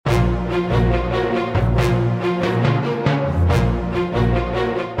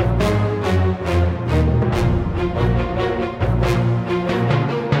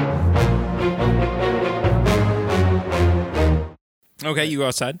Okay, you go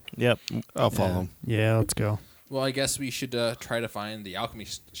outside. Yep, I'll follow him. Yeah, let's go. Well, I guess we should try to find the alchemy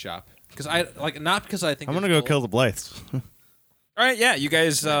shop because not because I think I'm gonna go kill the Blythes. All right, yeah, you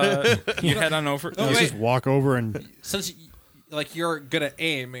guys, you head on over. No, Let's wait. just walk over and Since you're good at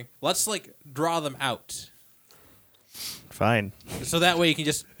aiming, let's draw them out Fine. so that way you can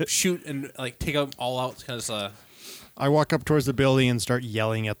just shoot and take them all out because I walk up towards the building and start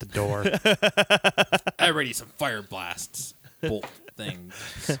yelling at the door. everybody needs some fire blasts, bolt things.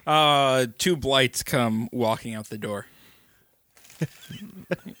 2 blights come walking out the door.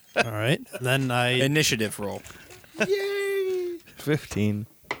 All right. Then I Initiative roll. 15.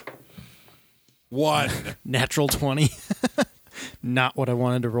 1. natural 20. Not what I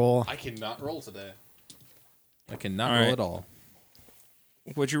wanted to roll. I cannot roll today. I cannot All roll right. at all.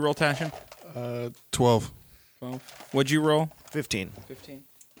 What'd you roll, Tashin? 12. 12. What'd you roll? 15. 15.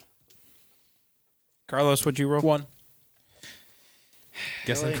 Carlos, what'd you roll? 1.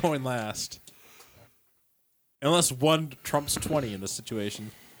 Guess I'm going last. Unless 1 trumps 20 in this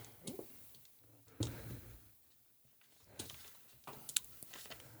situation.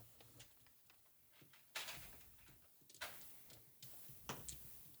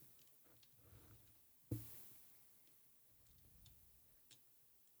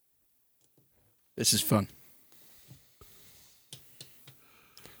 This is fun.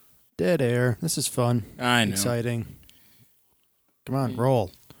 Dead air. This is fun. I know. Exciting. Come on,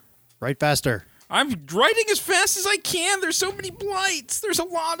 roll. Right faster. I'm writing as fast as I can. There's so many blights. There's a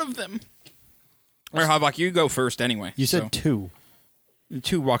lot of them. Or Havok, you go first anyway. You said 2.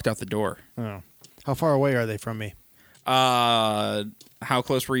 2 walked out the door. Oh. How far away are they from me? How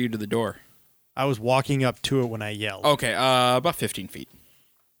close were you to the door? I was walking up to it when I yelled. Okay, about 15 feet.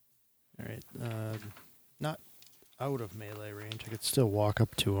 All right. Not out of melee range. I could still walk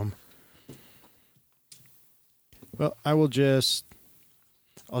up to them. Well, I'll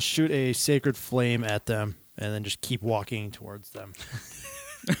shoot a sacred flame at them and then just keep walking towards them.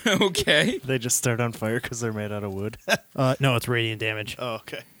 Okay. They just start on fire because they're made out of wood. No, it's radiant damage. Oh,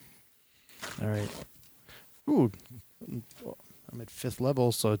 okay. All right. Ooh. I'm at 5th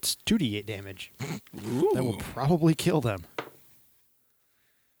level, so it's 2d8 damage. That will probably kill them.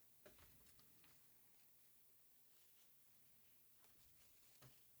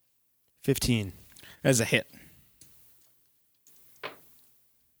 $15. As a hit.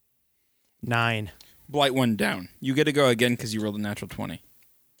 9. Blight 1 down. You get to go again because you rolled a natural 20.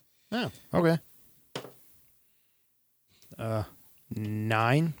 Oh, okay.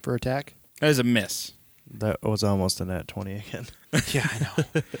 9 for attack. That is a miss. That was almost a nat 20 again. Yeah, I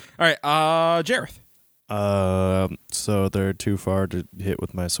know. All right, Jareth. So they're too far to hit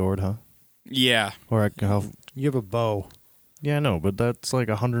with my sword, huh? Yeah. Or how? You have a bow. Yeah, I know, but that's like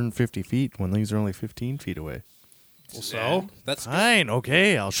 150 feet when these are only 15 feet away. Well, so? That's good. Fine,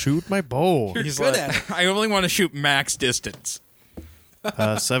 okay, I'll shoot my bow. He's good like, at it. I only want to shoot max distance.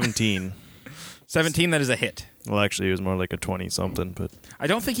 17. 17, that is a hit. Well, actually, it was more like a 20-something, but I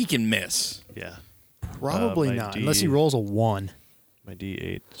don't think he can miss. yeah. Probably my not, unless he rolls a 1. My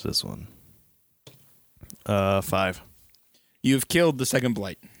D8 is this one. 5. You've killed the second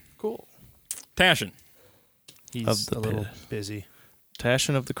blight. Cool. Tashin. He's Of the a little pit. busy.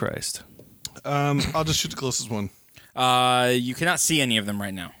 Tashin of the Christ. I'll just shoot the closest one. You cannot see any of them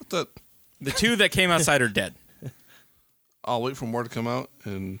right now. What the? The 2 that came outside are dead. I'll wait for more to come out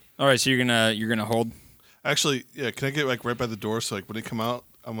and All right, so you're gonna hold. actually, yeah. Can I get right by the door so when they come out,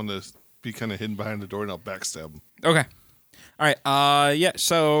 I'm gonna be kind of hidden behind the door and I'll backstab them. Okay. All right. Yeah.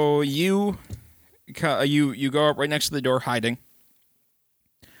 So you go up right next to the door, hiding.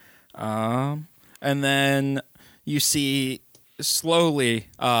 And then you see slowly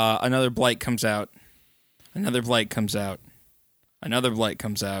another blight comes out. Another blight comes out. Another blight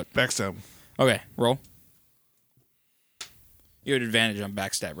comes out. Backstab 'em. Okay, roll. You had advantage on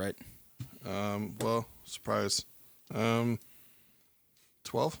backstab, right? Well, surprise. 12.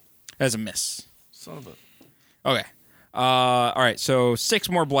 As a miss. Son of a. Okay. All right. So 6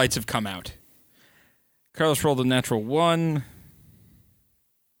 more blights have come out. Carlos rolled a natural 1.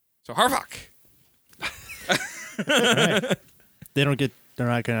 So Harvok. Right. They're not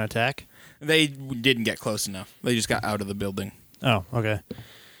going to attack? They didn't get close enough. They just got out of the building. Oh, okay.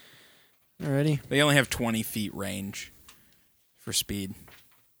 Alrighty. They only have 20 feet range for speed.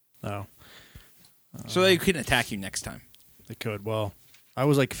 Oh, So they can attack you next time. they could. Well, I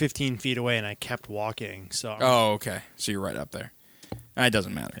was like 15 feet away and I kept walking, so Oh, okay. So you're right up there. It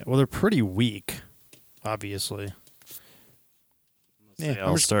doesn't matter. Yeah, well, they're pretty weak, obviously. They Yeah,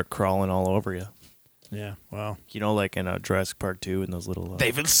 all start crawling all over you. yeah. Well, Like in Jurassic Park 2 in those little...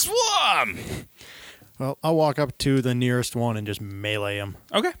 David Swarm! I'll walk up to the nearest one and just melee him.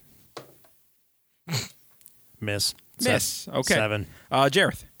 Okay. Miss. Miss. Okay. 7.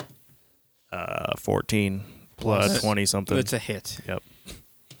 Jareth. 14 plus 20-something. It's a hit. Yep.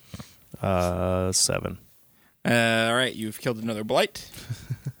 7. All right, you've killed another blight.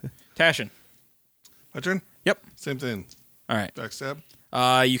 Tashin. My turn? Yep. Same thing. All right. Backstab?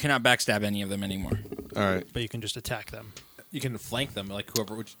 You cannot backstab any of them anymore. All right. But you can just attack them. You can flank them like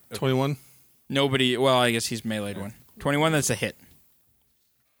whoever. Which, 21? Nobody. Well, I guess he's meleeed one. 21. That's a hit.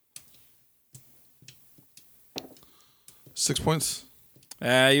 6 points.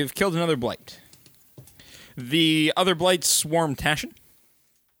 You've killed another blight. The other blights swarm Tashin.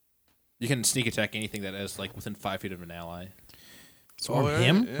 you can sneak attack anything that is like within 5 feet of an ally. Swarm yeah,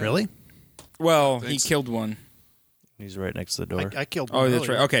 him? yeah. Really? Well, Thanks. he killed one. He's right next to the door. I killed Oh, one that's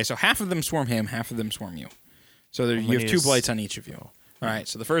earlier. right. Okay, so half of them swarm him, half of them swarm you. So there, you many have 2 is- blights on each of you. All right,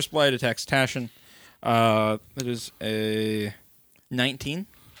 so the first blight attacks Tashin. That is a 19.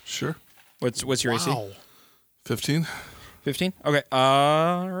 Sure. What's your AC? Wow. 15? 15? Okay.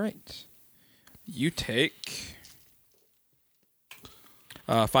 All right. You take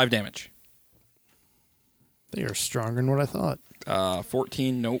 5 damage. They are stronger than what I thought.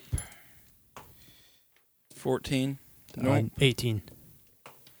 14, nope. 14, nope. 18.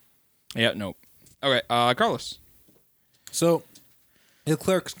 Yeah, nope. Okay, Carlos. So, the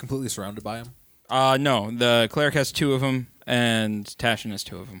cleric's completely surrounded by him, No, the cleric has 2 of them, and Tashin has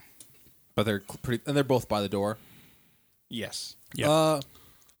 2 of them. but they're both by the door. Yes. Yep.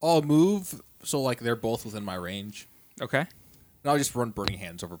 I'll move so like they're both within my range, Okay. and I'll just run burning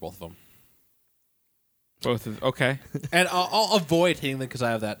hands over both of them, Both of okay. and I'll avoid hitting them because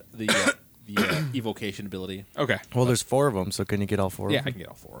I have the evocation ability. Okay. Well, there's 4 of them, so can you get all 4 Yeah, of I them? can get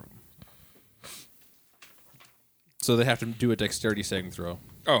all 4 of them. So they have to do a dexterity saving throw.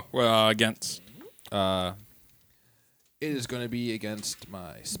 Oh, well, against. It is going to be against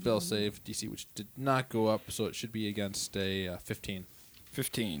my spell save DC, which did not go up, so it should be against a 15.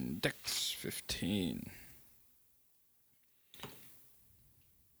 15. Dex 15.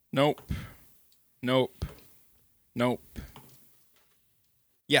 Nope. Nope. Nope.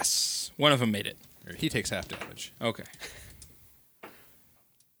 Yes. One of them made it. He takes half damage. Okay.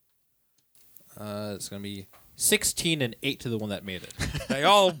 It's going to be 16 and 8 to the one that made it. They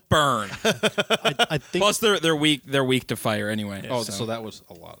all burn. I think. Plus, they're weak. They're weak to fire anyway. Oh, so that was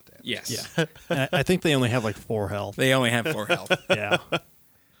a lot of damage. yes. Yeah. I think they only have like 4 health. They only have 4 health, Yeah.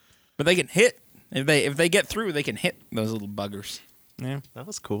 but they can hit. If they get through, they can hit those little buggers. Yeah. That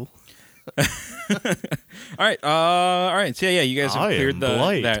was cool. All right. All right. So yeah, you guys have I cleared am the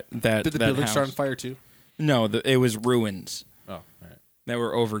blight. that Did the that building house. start on fire too? No, it was ruins Oh, all right. that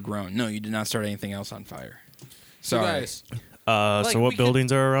were overgrown. No, you did not start anything else on fire. So Sorry. guys, So we what could-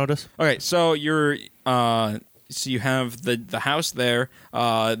 buildings are around us? Okay, so you're so you have the house there.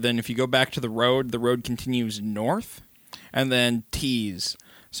 Then if you go back to the road continues north, and then tees.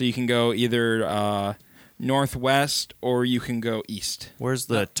 So you can go either northwest or you can go east. Where's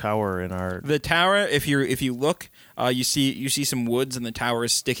the tower in our... The tower, if you look, you see some woods, and the tower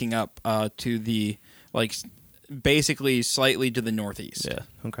is sticking up to the basically slightly to the northeast. Yeah,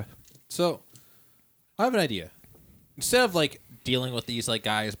 okay. so I have an idea. Instead of dealing with these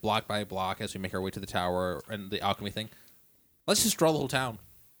guys block by block as we make our way to the tower and the alchemy thing, let's just draw the whole town.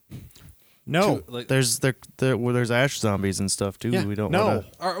 No. There's ash zombies and stuff, too. Yeah, We don't no.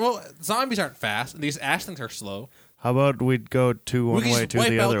 want to... Well, zombies aren't fast, and these ash things are slow. How about we go to one can way, just to wipe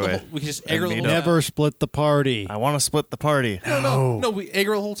the out other way? we can just and aggro the meet whole up. Never split the party. I want to split the party. No, we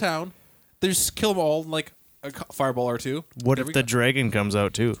aggro the whole town. They just kill them all in a fireball or 2. What There if we the go. dragon comes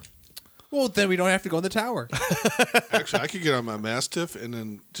out, too? Well, then we don't have to go in the tower. Actually, I could get on my Mastiff and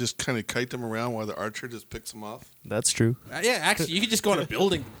then just kind of kite them around while the archer just picks them off. That's true. Yeah, actually, you could just go on a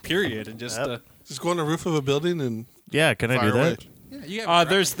building, period, and just Just go on the roof of a building and Yeah, can I fire do that? away. you have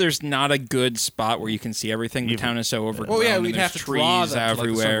There's not a good spot where you can see everything. The town is so overgrown. Oh yeah, and we'd there's have to trees draw them to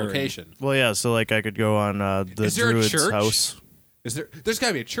everywhere. some location. Well, yeah, so I could go on the Is there a druid's church? house. Is there? There's got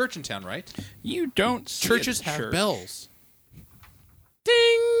to be a church in town, right? You don't see Churches a have church. bells.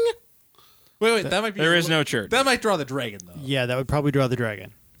 Ding. Wait, that might be. There is no church. That might draw the dragon though. Yeah, that would probably draw the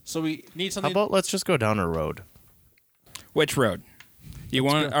dragon. So we need How something. about let's just go down a road? Which road? You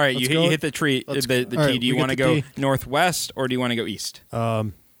want? All right, you let's go- hit the tree. let's- The all T. right, Do you we want to get go the T. northwest or do you want to go east?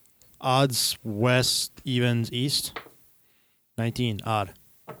 Odds west, evens east. 19. Odd.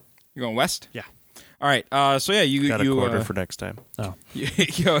 You're going west. Yeah. All right. So yeah, you Got a you quarter for next time. Oh, you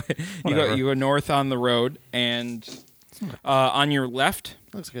go north on the road, and on your left,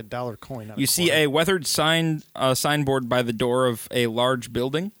 looks like a dollar coin. not you see quarter. a weathered signboard by the door of a large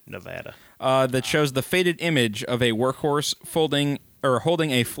building Nevada. that shows the faded image of a workhorse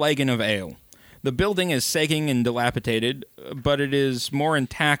holding a flagon of ale. The building is sagging and dilapidated, but it is more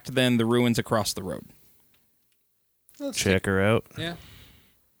intact than the ruins across the road. Check her out. Yeah.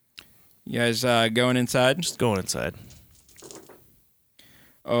 You guys going inside? Just going inside.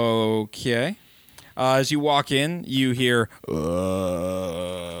 Okay. As you walk in, you hear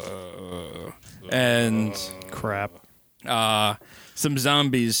and crap. some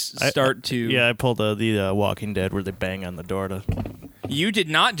zombies start to. Yeah, I pulled the Walking Dead where they bang on the door to. You did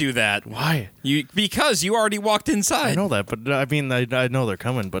not do that. Why? Because you already walked inside. I know that, but I mean, I know they're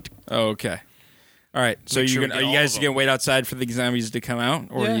coming, but Okay. All right. So Make sure we are get you all guys of gonna them. wait outside for the zombies to come out,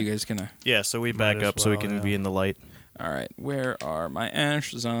 or Yeah. are you guys gonna? yeah, so we back as up so we well, can yeah. be in the light. All right. Where are my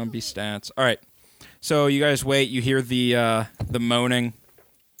Ash zombie stats? All right. So you guys wait. You hear the moaning,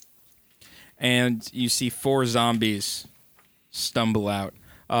 and you see 4 zombies stumble out.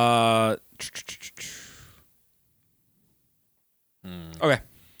 Okay.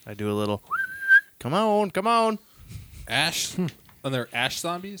 I do a little. Come on, come on. Ash. And they're ash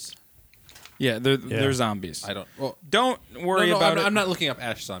zombies? Yeah, they're zombies. I don't. Well, Don't worry about it. I'm not looking up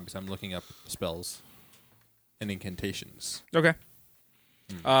ash zombies. I'm looking up spells and incantations. Okay.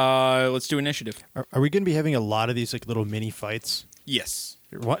 Let's do initiative. Are we going to be having a lot of these like little mini fights? Yes.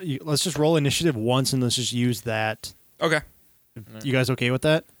 Let's just roll initiative once and let's just use that. Okay. You guys okay with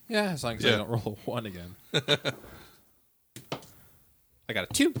that? Yeah, as long as I Yeah. don't roll a 1 again. I got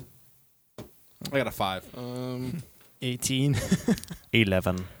a 2. I got a 5. 18.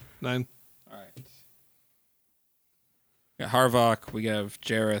 11. 9. All right. We got Harvok. We have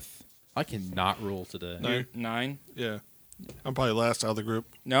Jareth. I cannot roll today. Nine. 9. Yeah. I'm probably last out of the group.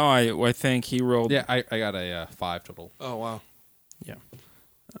 No, I think he rolled. Yeah, I got a 5 total. Oh, wow. Yeah.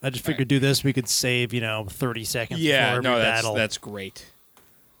 I just figured do this, we could save, 30 seconds Yeah. before No, every that's battle. that's great.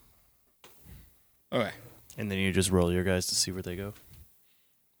 Okay. And then you just roll your guys to see where they go.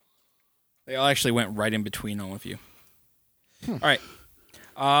 They all actually went right in between all of you. All right.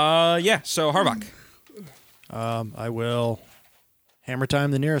 Yeah. So Harvok. I will hammer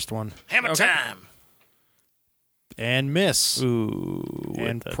time the nearest one. Hammer Okay. time! And miss. Ooh.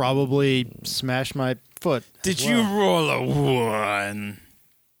 And with the- probably smash my foot. as Did you well. roll a 1?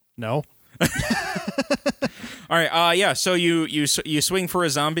 No. All right. Yeah. So you swing for a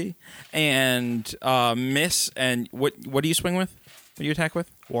zombie and miss. And what do you swing with? What do you attack with?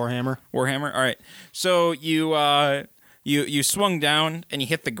 Warhammer. Warhammer. All right. So you swung down and you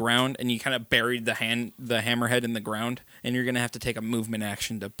hit the ground and you kind of buried the hammerhead in the ground, and you're gonna have to take a movement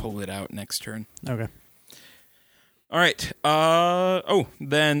action to pull it out next turn. Okay. All right.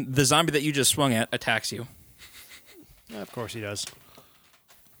 Then the zombie that you just swung at attacks you Of course he does.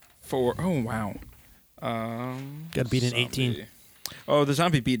 for. Oh wow. Got to beat an 18. Zombie. Oh, the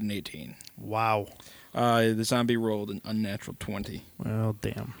zombie beat an 18. Wow. The zombie rolled an unnatural 20. Well,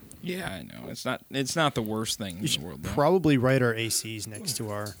 damn. Yeah, I know. It's not the worst thing in You the should world. Though. probably write our ACs next to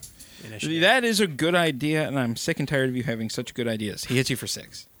our initiative. That is a good idea, and I'm sick and tired of you having such good ideas. He hits you for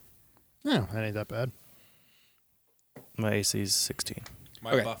 6. No, that ain't that bad. My AC's 16.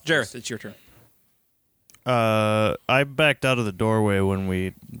 My Okay, buff Jareth, it's your turn. I backed out of the doorway when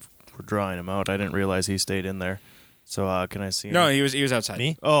we were drawing him out. I didn't realize he stayed in there. So can I see him? No, he was outside.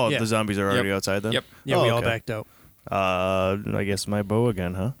 Me? Oh, Yeah. the zombies are already outside then? Yep. Yeah, Oh, we all okay. backed out. I guess my bow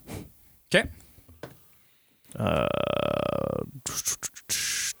again, huh? Okay.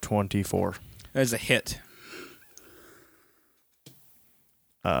 24. That is a hit.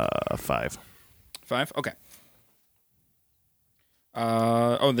 5. 5? Okay.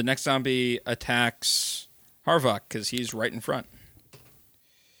 The next zombie attacks Harvok because he's right in front.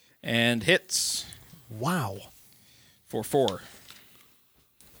 And hits Wow. for 4.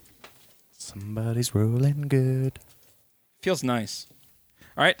 Somebody's rolling good. Feels nice.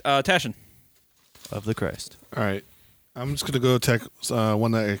 All right, Tashin. Of the Christ. All right. I'm just going to go attack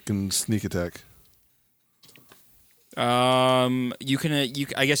one that I can sneak attack. You can.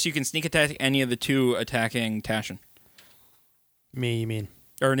 I guess you can sneak attack any of the 2 attacking Tashin. Me, you mean?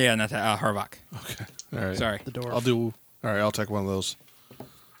 Or yeah, not Harvok. Okay. All right. Sorry. The door. All right, I'll attack one of those.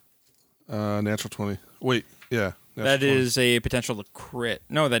 Natural 20. Wait, yeah. natural That 20. is a potential crit.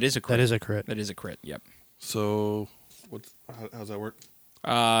 No, that is a crit. That is a crit. That is a crit. Yep. So, how's that work?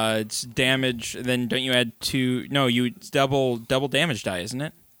 It's damage. Then don't you add 2? No, it's double damage die, isn't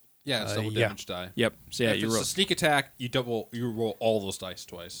it? Yeah, it's double yeah. damage die. Yep. So yeah, If you it's roll. a sneak attack, you roll all those dice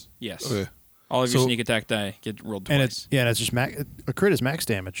twice. Yes. Okay. All of your So- sneak attack die get rolled And twice. it's just a crit is max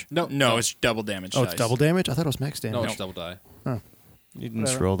damage. No, it's double damage. Oh, it's dice. double damage. I thought it was max damage. No, it's double die. You can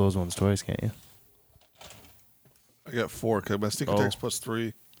just roll those ones twice, can't you? I got 4. Cause my sneak Oh. attack's plus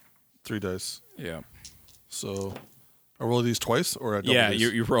 3 dice. Yeah. So I roll these twice, or I double Yeah, these?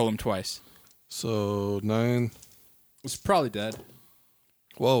 you roll them twice. So 9. It's probably dead.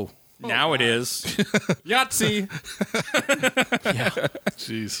 Whoa. Now it is. Yahtzee.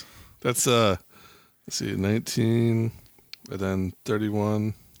 Jeez. That's let's see, 19, and then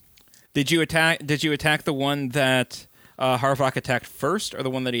 31. Did you attack the one that Harvok attacked first, or the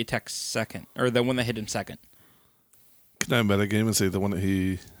one that he attacked second, or the one that hit him second? Can I metagame and say the one that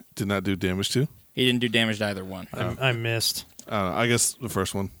he did not do damage to? He didn't do damage to either one. I missed. I don't know. I guess the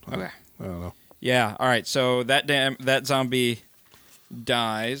first one. Okay. I don't know. Yeah. All right. So that zombie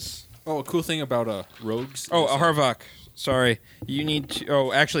dies. Oh, a cool thing about rogues. Oh, is, Harvok. Sorry. You need to.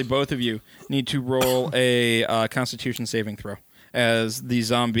 Oh, actually, both of you need to roll a Constitution saving throw as the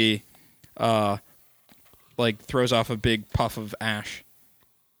zombie, throws off a big puff of ash.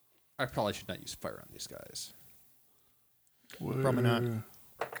 I probably should not use fire on these guys. Probably not.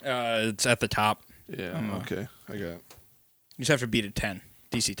 It's at the top. Yeah. Okay. I got it. You just have to beat a 10.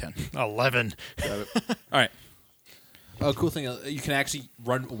 DC 10. 11. Got it. All right. Oh, cool thing. You can actually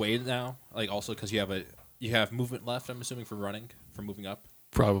run away now. Also because you have movement left. I'm assuming for moving up.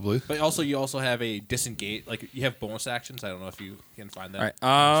 Probably. But also you have a disengage. You have bonus actions. I don't know if you can find that. All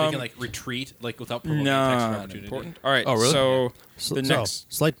right, so you can retreat without provoking No, attacks of not opportunity. important. All right. Oh, really? So the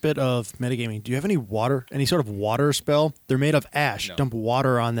next. Slight bit of metagaming. Do you have any sort of water spell? They're made of ash. No. Dump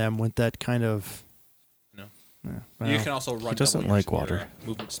water on them with that kind of. No. Yeah, You well, can also run. doesn't double like your water.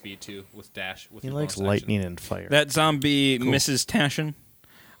 movement speed too with dash. With He your likes bonus lightning and fire. That zombie misses Tashin.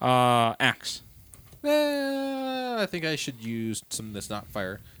 Axe. I think I should use something that's not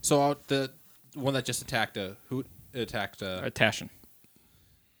fire. So the one that just attacked who attacked Tashin.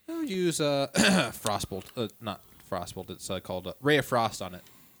 I'll use frostbolt. Not frostbolt. It's called ray of frost on it.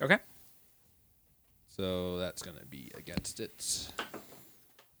 Okay. So that's gonna be against it.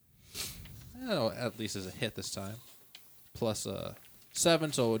 Oh, at least as a hit this time. Plus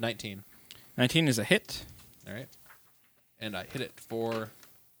 7, so 19. 19 is a hit. All right, and I hit it for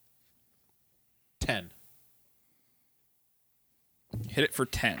 10 Hit it for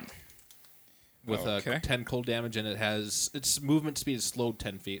 10. with Okay. 10 cold damage, and its movement speed is slowed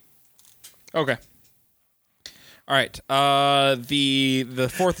 10 feet. Okay. All right.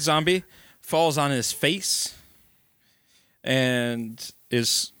 The fourth zombie falls on his face and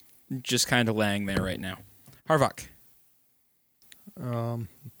is just kind of laying there right now. Harvok.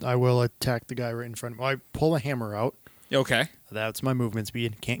 I will attack the guy right in front of me. I pull a hammer out. Okay. That's my movement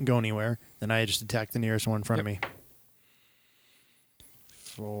speed. Can't go anywhere. Then I just attack the nearest one in front of me.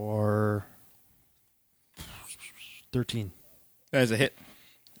 For 13. That is a hit.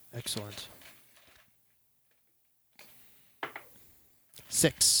 Excellent.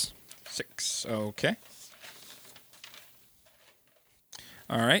 6. 6. Okay.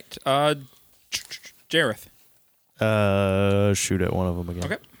 All right. Jareth. Shoot at one of them again.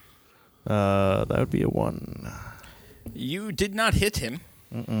 Okay. That would be a 1. You did not hit him.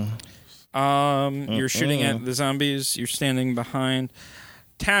 You're shooting at the zombies. You're standing behind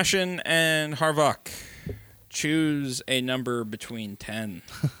Tashin and Harvok. Choose a number between 10.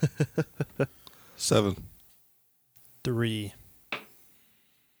 7. 3.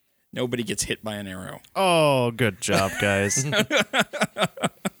 Nobody gets hit by an arrow. Oh, good job, guys.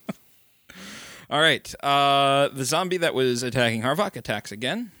 All right. The zombie that was attacking Harvok attacks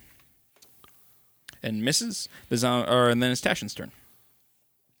again and misses. And then it's Tashin's turn.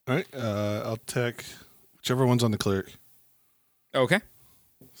 All right. I'll attack whichever one's on the cleric. Okay.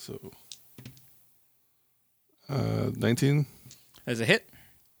 So 19. As a hit.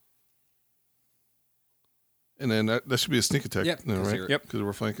 And then that should be a sneak attack. Yep, No, because right? you're- Yep. Because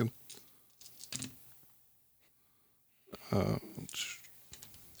we're flanking.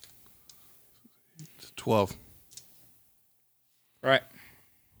 12. All right.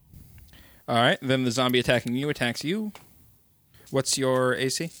 All right. Then the zombie attacking you attacks you. What's your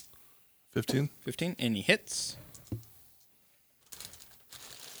AC? 15. 15. And he hits.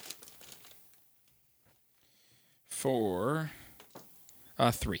 For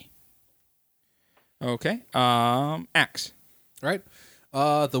 3. Okay. Axe. All right.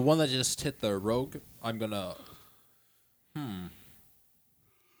 The one that just hit the rogue, I'm gonna.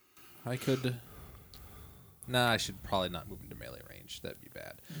 I could. Nah, I should probably not move into melee range. That'd be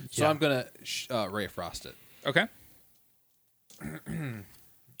bad. So Yeah. I'm gonna ray of frost it. Okay.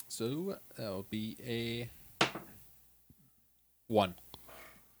 So that'll be a 1.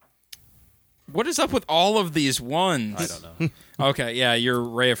 What is up with all of these ones? I don't know. Okay, yeah, your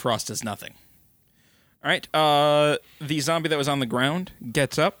Ray of Frost does nothing. All right, the zombie that was on the ground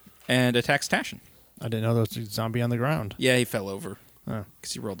gets up and attacks Tashin. I didn't know there was a zombie on the ground. Yeah, he fell over Oh,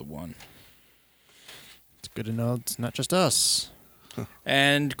 because he rolled a 1. it's good to know it's not just us.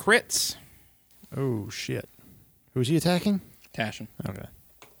 And crits. Oh, shit. Who's he attacking? Tashin. Okay.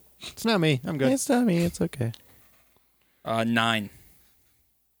 It's not me. I'm good. It's not me. It's okay. 9.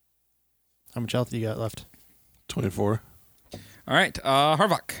 How much health do you got left? 24. All right,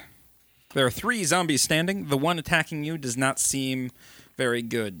 Harvok. There are 3 zombies standing. The one attacking you does not seem very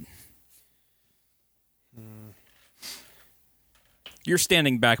good. You're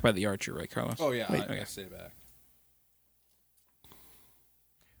standing back by the archer, right, Carlos? Oh yeah, Wait, I okay. stay back.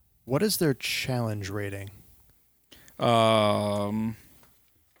 What is their challenge rating? I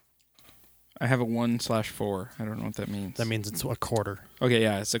have a 1/4. I don't know what that means. That means it's a quarter. Okay,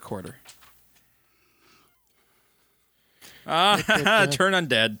 yeah, it's a quarter. Turn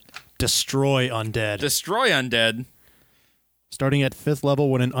undead. Destroy undead. Destroy undead. Starting at 5th level,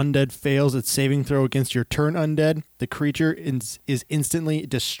 when an undead fails its saving throw against your turn undead, the creature is instantly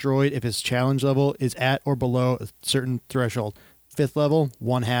destroyed if its challenge level is at or below a certain threshold. 5th level,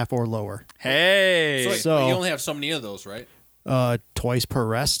 1/2 or lower. Hey. So, wait, So- but you only have so many of those, right? Twice per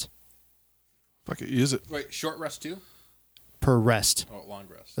rest. Fuck it, use it. Wait, short rest too? Per rest. Oh, long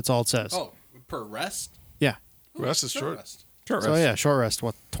rest. That's all it says. Oh, per rest? Yeah. Rest is short. Rest. Short So rest. yeah, short rest.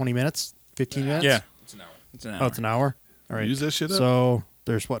 What, 20 minutes? 15 minutes? Yeah. It's an hour. It's an hour. Oh, it's an hour? All right. Use that shit up. So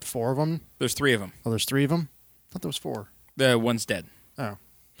there's what, 4 of them? There's 3 of them. Oh, there's 3 of them? I thought there was 4. The one's dead. Oh. All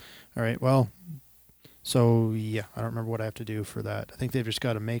right. Well, so yeah, I don't remember what I have to do for that. I think they've just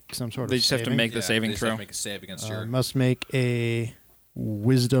got to make some sort of They just have to saving. make the Yeah, saving they just have throw. to make a save against your. Must make a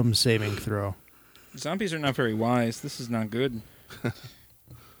wisdom saving throw. Zombies are not very wise. This is not good.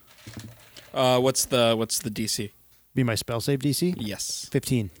 What's the DC? Be my spell save DC? Yes.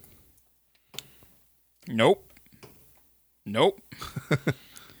 15. Nope. Nope.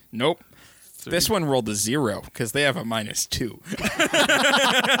 Nope. This one rolled a 0 because they have a -2.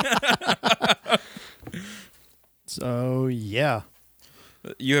 So yeah.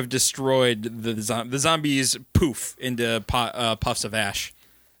 You have destroyed the zombies. Poof into puffs of ash.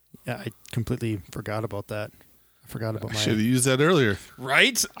 Yeah, I completely forgot about that. I forgot about Should have my. used that earlier.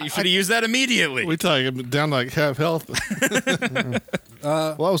 Right? You should have used that immediately. We talking I'm down like half health.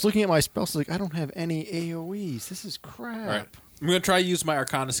 Well, I was looking at my spells. Like, I don't have any AOE's. This is crap. All right. I'm going to try to use my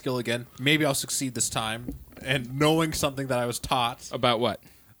Arcana skill again. Maybe I'll succeed this time. And knowing something that I was taught, About what?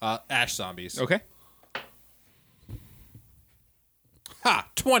 ash zombies. Okay. Ha!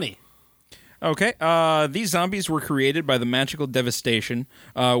 20. Okay. These zombies were created by the magical devastation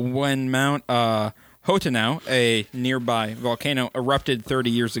when Mount Hotanau, a nearby volcano, erupted 30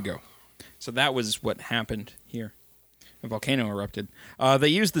 years ago. So that was what happened here. A volcano erupted. They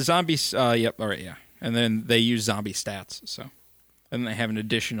used the zombies. Yep. All right. Yeah. And then they use zombie stats. So, and they have an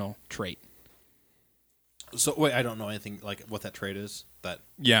additional trait. So, wait, I don't know anything like what that trait is. That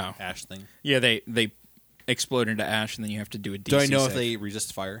Yeah. ash thing. Yeah. They explode into ash, and then you have to do a DC Do I know if save. they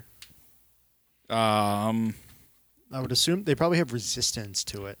resist fire? I would assume they probably have resistance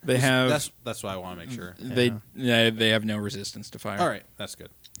to it. They have. That's what I want to make sure. They have no resistance to fire. All right, that's good.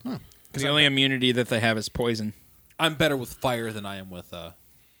 The only immunity that they have is poison. I'm better with fire than I am with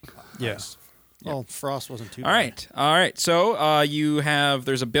Yes. Well, frost wasn't too. All right. So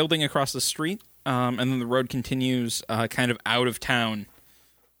there's a building across the street, and then the road continues kind of out of town.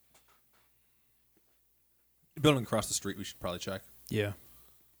 building across the street. We should probably check. Yeah.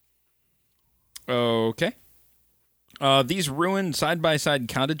 Okay. These ruined side-by-side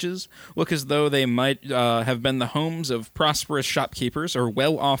cottages look as though they might have been the homes of prosperous shopkeepers or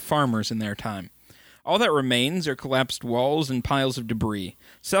well-off farmers in their time. All that remains are collapsed walls and piles of debris.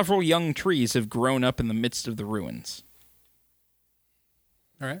 Several young trees have grown up in the midst of the ruins.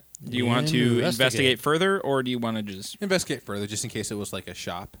 All right. Do you want to investigate further, or do you want to just... Investigate further, just in case it was like a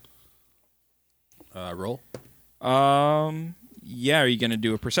shop. Roll. Yeah, are you going to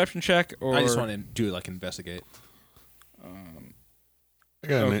do a perception check, or... I just want to do like investigate. I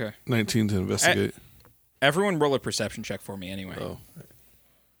got a Okay. 19 to investigate. Everyone roll a perception check for me anyway.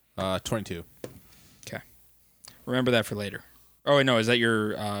 Oh. 22. Okay. Remember that for later. Oh, wait, no, is that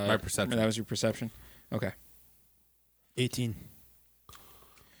your... My perception. That was your perception? Okay. 18.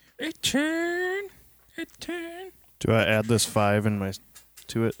 18. Do I add this 5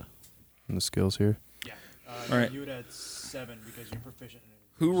 to it in the skills here? Yeah. All right. You would add 7 because you're proficient in it.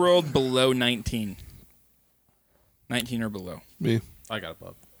 Who rolled below 19? 19 or below. Me. I got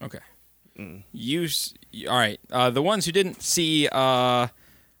above. Okay. All right. The ones who didn't see a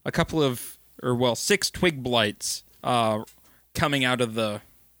couple of 6 twig blights coming out of the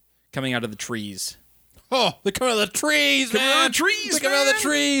trees. Oh, they're coming out of the trees, Coming man! out of the trees, They're coming out of the man!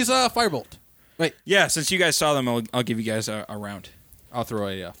 trees. Firebolt. Wait, Yeah, since you guys saw them, I'll give you guys a round. I'll throw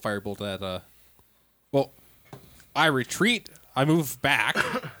a firebolt at. Well, I retreat. I move back,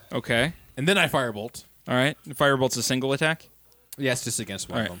 Okay. and then I firebolt. All right. The firebolt's a single attack. Yes, just against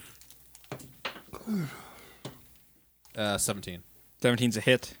one All of them. 17. 17's a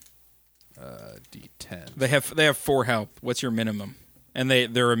hit. D10. They have 4 health. What's your minimum? And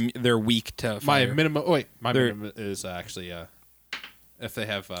they're weak to My fire. minimum. Oh, wait, my They're- minimum is actually if they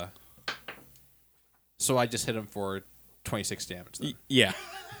have. So I just hit them for 26 damage. Then. Yeah.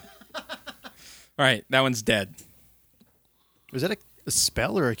 All right, that one's dead. Was that a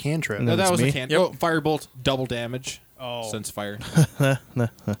spell or a cantrip? No, that That's was a me? can. Yep. Oh, firebolt, double damage. Oh. Since fire. I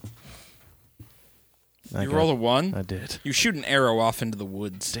You got- roll a 1. I did. You shoot an arrow off into the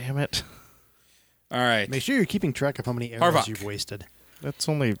woods. Damn it. All right. Make sure you're keeping track of how many arrows Harvok. you've wasted. That's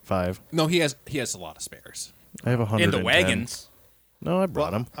only 5. No, he has a lot of spares. I have 100 In the wagons. No, I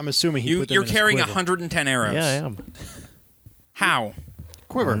brought them. I'm assuming he put them You're in his carrying quiver. 110 arrows. Yeah, I am. How?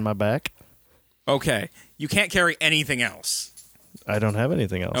 Quiver. On my back. Okay. You can't carry anything else. I don't have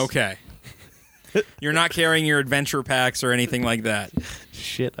anything else. Okay. You're not carrying your adventure packs or anything like that.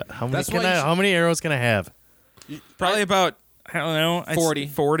 Shit. How many That's why you should- how many arrows can I have? Probably about, I don't know, 40.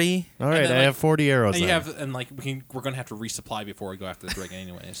 40. All right, then, I like- have 40 arrows. And you then. have we're gonna have to resupply before we go after the dragon,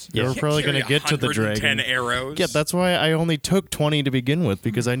 anyways. Yeah, we're Can't probably carry gonna get to the 110 dragon. arrows. Yeah, that's why I only took 20 to begin with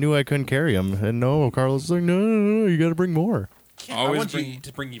because I knew I couldn't carry them. And no, Carlos was like, no, you got to bring more. I Always want bring- you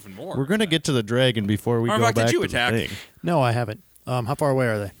to bring even more. We're gonna get to the dragon before we Harvok, go did back you to attack? the thing. No, I haven't. How far away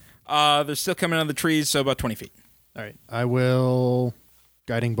are they? They're still coming out of the trees, so about 20 feet. All right. I will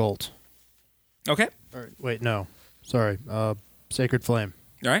guiding bolt. Okay. All right. Wait, no. Sorry. Sacred flame.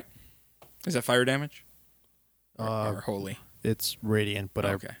 All right. Is that fire damage? Uh, Or holy? It's radiant, but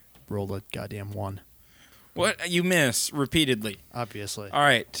Okay. I rolled a goddamn 1. What? You miss repeatedly. Obviously. All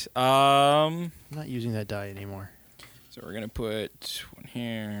right. I'm not using that die anymore. So we're going to put one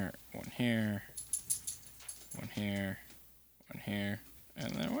here, one here, one here, one here,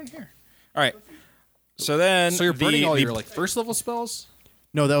 and then one here. All right. So then So you're burning all the- your first level spells?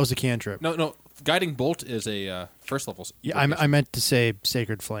 No, that was a cantrip. No. Guiding bolt is a first level. Yeah, I meant to say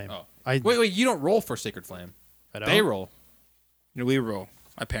sacred flame. Oh. I Wait. You don't roll for Sacred Flame. I don't? They roll. we roll,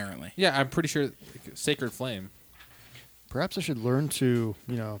 apparently. Yeah, I'm pretty sure Sacred Flame. Perhaps I should learn to,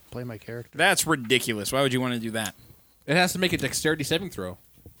 play my character. That's ridiculous. Why would you want to do that? It has to make a dexterity saving throw,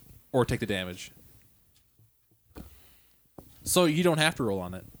 or take the damage. So you don't have to roll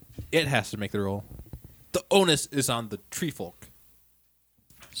on it. It has to make the roll. The onus is on the tree folk.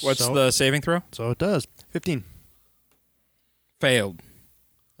 What's So- the saving throw? So it does. 15. Failed.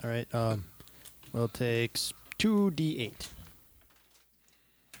 All right. Well, it takes 2d8.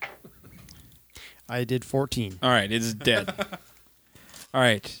 I did 14. All right, it's dead. All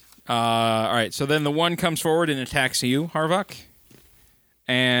right. All right. So then the one comes forward and attacks you, Harvok.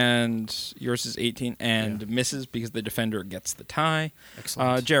 And yours is 18 and misses because the defender gets the tie.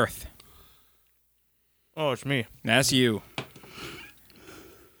 Excellent. Jareth, Oh, it's me. that's you.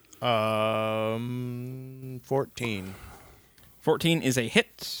 14. 14 is a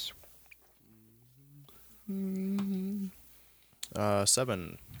hit.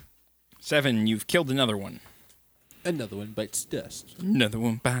 7. 7, you've killed another one. Another one bites dust. Another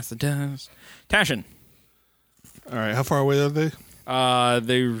one bites the dust. Tashin, All right, how far away are they?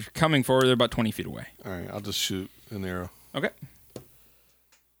 they're coming forward. They're about 20 feet away. All right, I'll just shoot an arrow. Okay.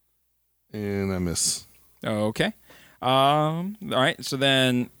 And I miss. Okay. All right. So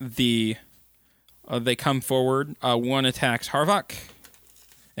then they come forward. One attacks Harvok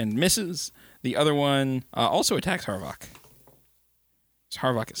and misses. The other one also attacks Harvok. So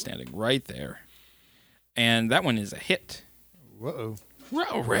Harvok is standing right there, and that one is a hit. Whoa.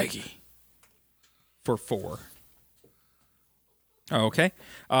 Row Reggie for 4. Okay.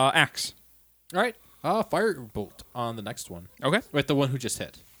 Axe. All right. Firebolt on the next one. Okay. Wait, the one who just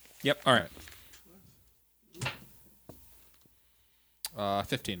hit. Yep. All right.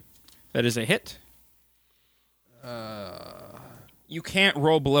 15. That is a hit. You can't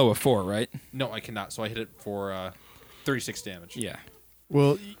roll below a 4, right? No, I cannot. So I hit it for 36 damage. Yeah.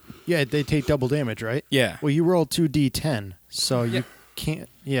 Well, yeah, they take double damage, right? Yeah. Well, you roll 2d10, so Yeah. you can't.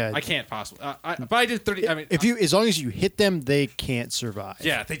 Yeah. I can't possibly. But I did 30. I mean, As long as you hit them, they can't survive.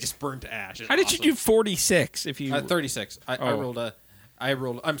 yeah, they just burned to ash. It's How did you awesome. do 46 if you 36. I Oh. rolled a.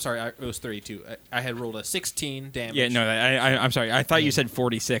 I'm sorry. It was 32. I had rolled a 16 damage. Yeah, no, I'm sorry. I thought you said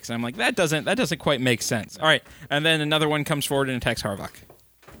 46. I'm like that doesn't quite make sense. All right. And then another one comes forward and attacks Harvok.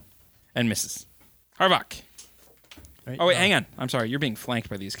 and misses. Harvok. Right? Oh, wait, hang on. I'm sorry. You're being flanked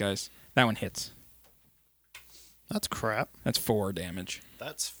by these guys. That one hits. That's crap. That's 4 damage.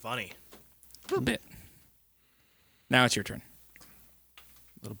 That's funny. A little bit. Now it's your turn.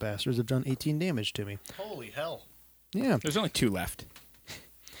 Little bastards have done 18 damage to me. Holy hell. Yeah. There's only 2 left.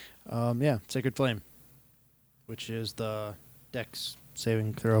 Yeah, Sacred Flame, which is the Dex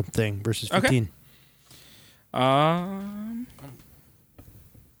saving throw thing versus Okay. 15.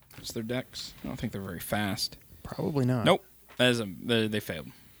 What's their dex? I don't think they're very fast. Probably not. Nope. That is they failed.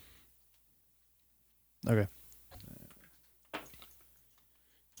 Okay.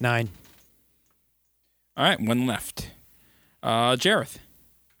 9. All right, 1 left. Jareth.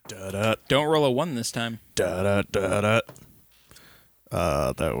 Da-da, Don't roll a 1 this time. da-da, da-da.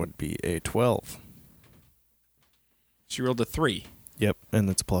 That would be a 12. She rolled a 3. Yep, and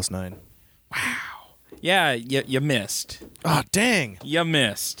it's a +9. Yeah, you missed. Ah, dang. You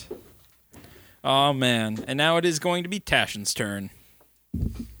missed. Oh, man. And now it is going to be Tashin's turn.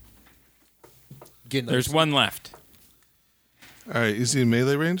 There's 1 left. All right, is he in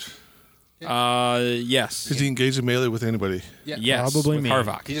melee range? Yes. Is he engaged in melee with anybody? Yeah. Yes, Probably with me.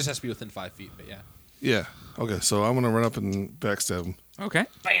 Harvok. He just has to be within 5 feet, but yeah. Yeah. Okay, so I'm gonna run up and backstab him. Okay.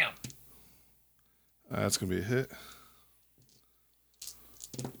 Bam! That's gonna be a hit.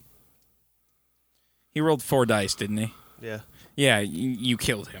 He rolled 4 dice, didn't he? Yeah. Yeah, you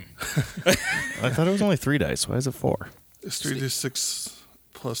killed him. I thought it was only 3 dice. Why is it 4? It's 3d6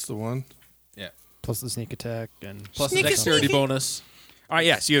 plus the 1. Yeah. Plus the sneak attack and Plus the dexterity bonus. All right,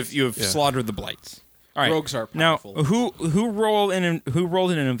 yes, you have Yeah. slaughtered the blights. All right. Rogues are Now, powerful. who rolled in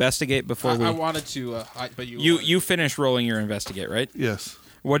an investigate before I wanted to, but you finished rolling your investigate, right? Yes.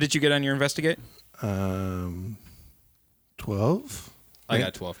 What did you get on your investigate? 12. I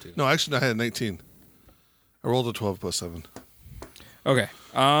got 12 too. No, actually, I had 19. I rolled a 12 plus 7. Okay.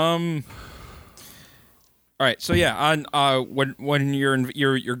 All right. So yeah, on when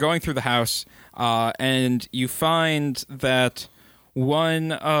you're going through the house, and you find that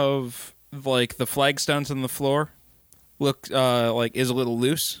one of like the flagstones on the floor like is a little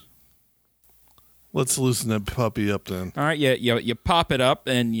loose. Let's loosen that puppy up then. All right. You pop it up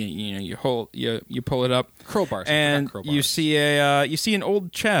and you pull it up. Crowbars. I And forgot you crowbars. see an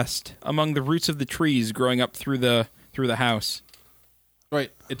old chest among the roots of the trees growing up through the house.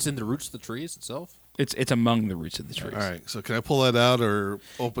 Right. It's in the roots of the trees itself? It's among the roots of the trees. All right, so can I pull that out or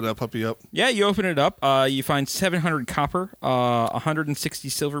open that puppy up? Yeah, you open it up. You find 700 copper, 160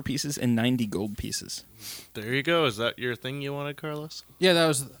 silver pieces, and 90 gold pieces. There you go. Is that your thing you wanted, Carlos? Yeah, that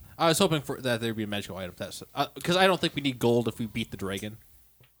was. I was hoping for that there'd be a magical item. That's because I don't think we need gold if we beat the dragon.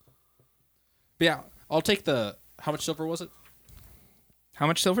 But yeah, I'll take the. How much silver was it? How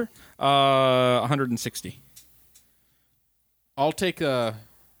much silver? 160. I'll take.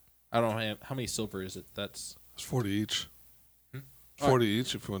 I don't know how many silver is it. That's It's 40 each. 40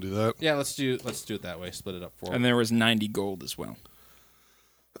 each if you want to do that. yeah. Let's do it that way. Split it up for. And there was 90 gold as well.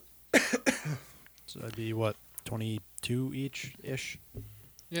 so that'd be what 22 each ish.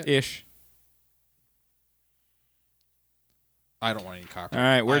 Yeah. Ish. I don't want any copper. All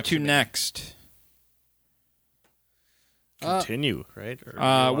right, where I to actually- next? Continue, right? Or do you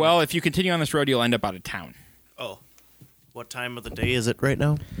Well, wanna- if you continue on this road, you'll end up out of town. Oh. What time of the day is it right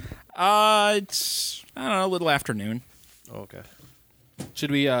now? It's I don't know, a little afternoon. Oh, okay.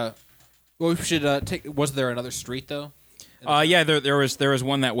 Should we? Well, we should take. Was there another street though? Yeah, there was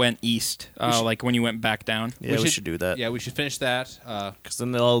one that went east, like when you went back down. Yeah, we should do that. Yeah, we should finish that. Because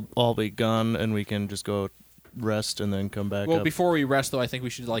then they'll all be gone, and we can just go rest and then come back Well, up. before we rest, though, I think we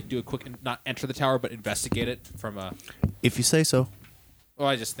should like do a quick, not enter the tower, but investigate it from a. If you say so. Well,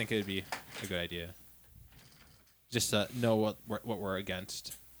 I just think it'd be a good idea. Just know what we're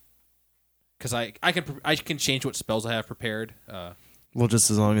against. Because I can change what spells I have prepared. Well, just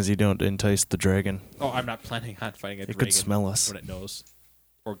as long as you don't entice the dragon. I'm not planning on fighting a It dragon. could smell us. when it knows,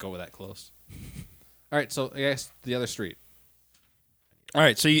 or go that close. All right, so I guess the other street. All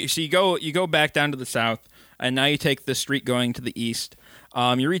right, so you go back down to the south, and now you take the street going to the east.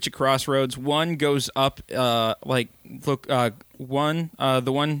 You reach a crossroads. One goes up, the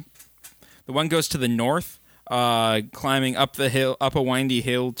one goes to the north, climbing up the hill, up a windy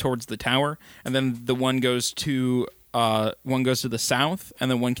hill towards the tower, and then the one goes to the south, and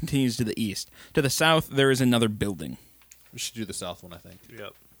then one continues to the east. To the south, there is another building. We should do the south one, I think.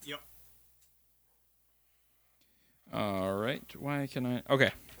 Yep. All right. Why can I?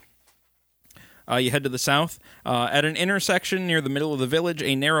 Okay. You head to the south. At an intersection near the middle of the village,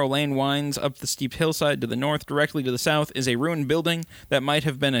 a narrow lane winds up the steep hillside to the north. Directly to the south is a ruined building that might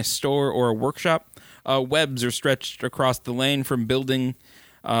have been a store or a workshop. Webs are stretched across the lane from building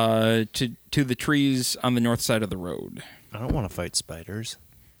to the trees on the north side of the road. I don't want to fight spiders.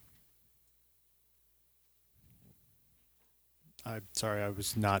 I'm sorry, I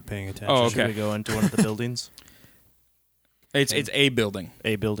was not paying attention. Oh, Should okay. we go into one of the buildings? It's a building.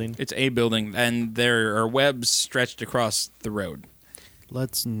 A building? It's a building, and there are webs stretched across the road.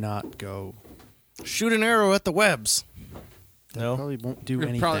 Let's not go. Shoot an arrow at the webs. That No? probably won't do We could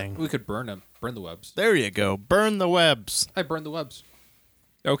anything. we could burn them. Burn the webs. There you go. Burn the webs. I burned the webs.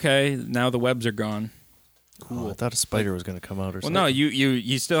 Okay, now the webs are gone. Cool. I thought a spider was going to come out or Well, something. no,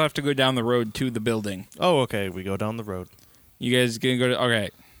 you still have to go down the road to the building. Oh, okay. We go down the road. You guys gonna go to? Okay,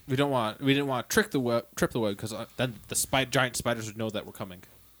 We didn't want to trip the web because then the giant spiders would know that we're coming.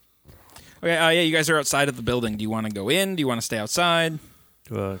 okay. Yeah, you guys are outside of the building. Do you want to go in? Do you want to stay outside?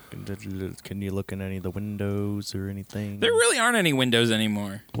 Can you look in any of the windows or anything? There really aren't any windows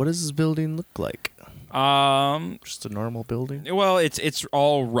anymore. What does this building look like? Just a normal building? Well, it's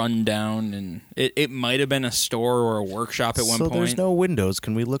all run down, and it might have been a store or a workshop at one So point. there's no windows.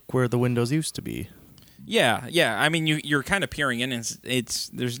 Can we look where the windows used to be? Yeah. I mean, you're kind of peering in,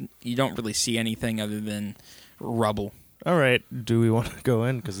 and you don't really see anything other than rubble. All right. Do we want to go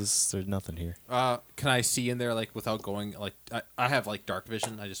in? Because there's nothing here. Can I see in there like without going? Like I have like dark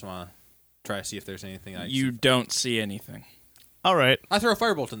vision. I just want to try to see if there's anything. You don't see anything. All right. I throw a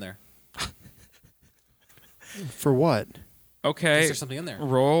firebolt in there. For what? Okay. Is there something in there?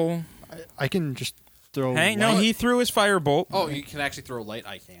 Roll. I can just throw. Hey, no, light- he threw his firebolt. Oh, you can actually throw light.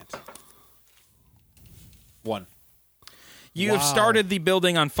 I can't. 1. You have Wow. started the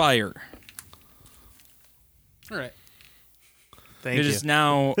building on fire. All right. Thank It you. is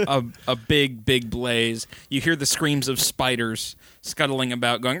now a big blaze. You hear the screams of spiders scuttling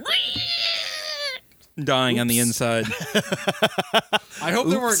about, going, dying on the inside. I hope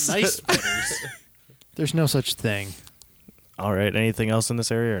there weren't nice spiders. There's no such thing. All right. Anything else in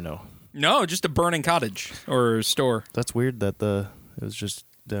this area or no? No, just a burning cottage or store. That's weird that it was just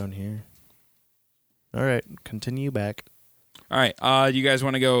down here. All right. Continue back. All right. Do you guys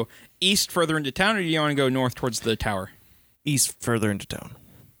want to go east further into town, or do you want to go north towards the tower? East, further into town.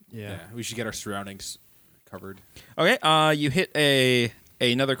 Yeah. We should get our surroundings covered. Okay. You hit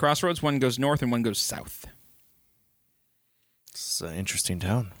another crossroads. One goes north and one goes south. It's an interesting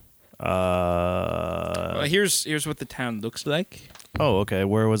town. Here's what the town looks like. Oh, okay.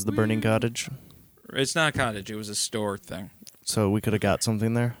 Where was the burning cottage? It's not a cottage. It was a store thing. So we could have got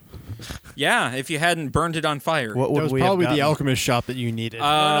something there. Yeah, if you hadn't burned it on fire. What That would was we probably have the gotten? alchemist shop that you needed.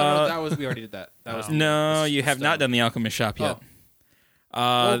 No, we already did that. That was No, you have not stone. done the alchemist shop yet.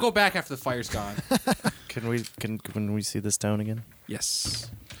 We'll go back after the fire's gone. Can we see this town again? Yes.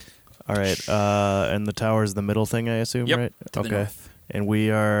 All right. And the tower's the middle thing, I assume, Yep, right? to the Okay. north. And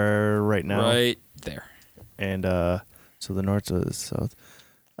we are right now. Right there. And so the north to the south,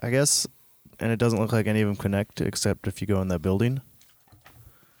 I guess. And it doesn't look like any of them connect except if you go in that building.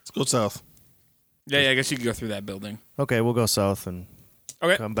 Let's go south. Yeah, I guess you could go through that building. Okay, we'll go south and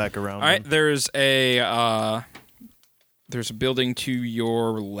Okay. come back around. All right, then. there's a building to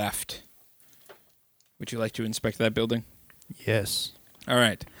your left. Would you like to inspect that building? yes. All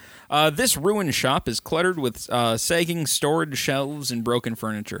right. This ruined shop is cluttered with sagging storage shelves and broken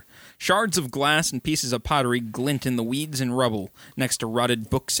furniture. Shards of glass and pieces of pottery glint in the weeds and rubble next to rotted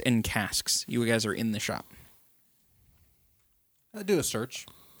books and casks. You guys are in the shop. Do a search.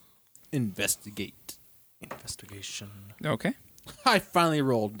 Investigate. Investigation. Okay. I finally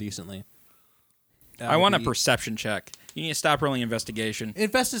rolled decently. I want a perception check. You need to stop rolling investigation.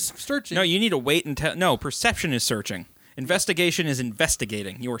 Invest is searching. No, you need to wait until... No, perception is searching. Investigation is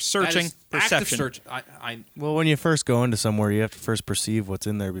investigating. You are That searching. is active Perception. search. I Well, when you first go into somewhere, you have to first perceive what's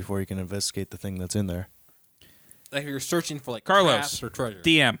in there before you can investigate the thing that's in there. like you're searching for like Carlos, traps or treasure.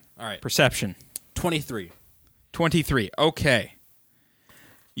 DM. All right. Perception. 23. 23. Okay.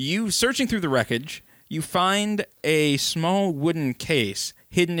 You searching through the wreckage, you find a small wooden case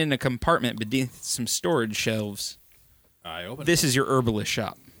hidden in a compartment beneath some storage shelves. I opened This is your herbalist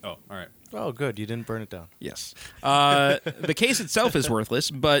shop. it. Oh, all right. Oh, good. You didn't burn it down. Yes. The case itself is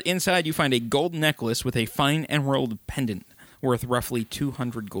worthless, but inside you find a gold necklace with a fine emerald pendant worth roughly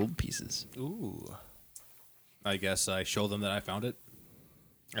 200 gold pieces. Ooh. I guess I show them that I found it.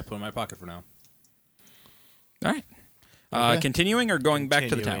 I put it in my pocket for now. All right. Okay. Continuing or going back to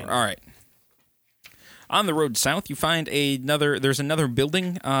the Continuing. tower? All right. On the road south, you find there's another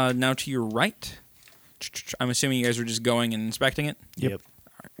building now to your right. I'm assuming you guys are just going and inspecting it? Yep.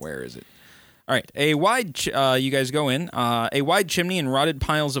 All right, where is it? All right. You guys go in. A wide chimney and rotted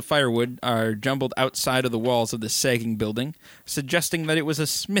piles of firewood are jumbled outside of the walls of this sagging building, suggesting that it was a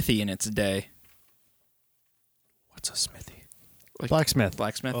smithy in its day. What's a smithy? Blacksmith.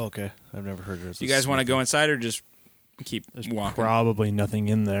 blacksmith. Oh, okay. I've never heard of it. Do you guys want to go inside or just keep walking? Probably nothing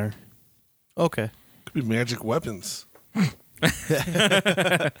in there. Okay. Could be magic weapons.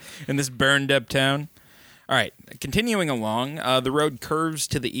 In this burned up town. All right, continuing along, the road curves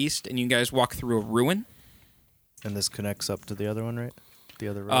to the east, and you guys walk through a ruin. And this connects up to the other one, right? The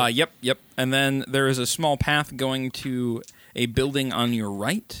other road? Yep. And then there is a small path going to a building on your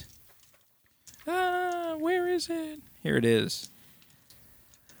right. Where is it? Here it is.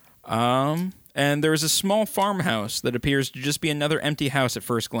 And there is a small farmhouse that appears to just be another empty house at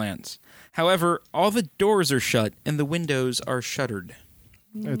first glance. However, all the doors are shut and the windows are shuttered.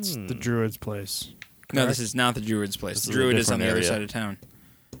 It's the druid's place. No, this is not the druid's place. This The is a druid is on the different other area. side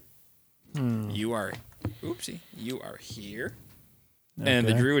of town. You are, you are here, and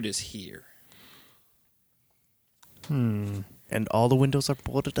the Okay. druid is here. And all the windows are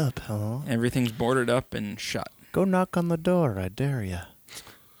boarded up, huh? Everything's boarded up and shut. Go knock on the door, I dare ya.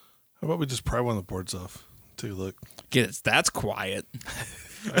 How about we just pry one of the boards off? Take a look. That's quiet.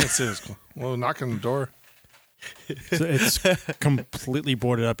 I didn't say this. Well, knock on the door. So it's completely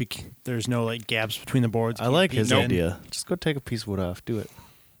boarded up. There's no like gaps between the boards. I like his Nope. idea. Just go take a piece of wood off. Do it.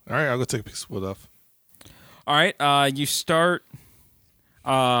 All right, I'll go take a piece of wood off. All right, you start.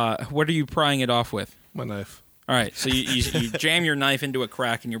 What are you prying it off with? My knife. All right, so you jam your knife into a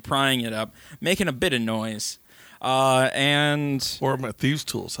crack and you're prying it up, making a bit of noise, and Or my thieves'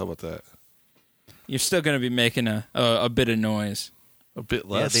 tools. How about that? you're still going to be making a bit of noise. A bit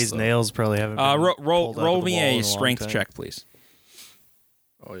Yeah, less. these though. nails probably haven't been Roll pulled out roll of the me wall in a long strength time. check, please.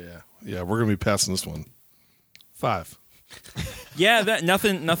 Oh yeah, yeah. We're gonna be passing this one. 5. Yeah, that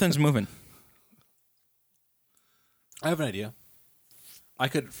nothing's moving. I have an idea. I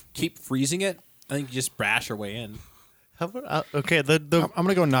could keep freezing it. I think you just bash our way in. How about, okay, the I'm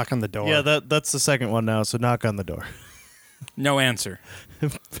gonna go knock on the door. yeah, that's the second one now. So knock on the door. No answer.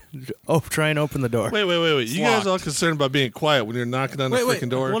 Oh, try and open the door. Wait. You guys all concerned about being quiet when you're knocking on the Wait, freaking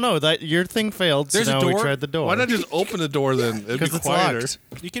door? Well, no, that your thing failed. So There's a now we door? tried the door. Why not just open the door then? It'd be Because it's quieter.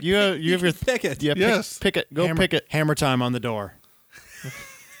 locked. You can You have your pick it. yeah. Yes. Pick it. Go pick it. Hammer time on the door.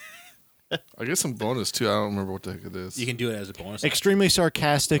 I get some bonus too. I don't remember what the heck it is. You can do it as a bonus. Extremely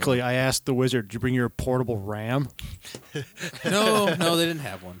sarcastically, I asked the wizard, "Did you bring your portable ram?" No, they didn't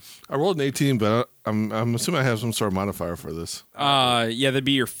have one. I rolled an 18, but I'm assuming I have some sort of modifier for this. Yeah, that'd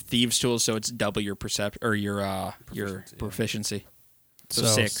be your thieves' tools, so it's double your or your proficiency. So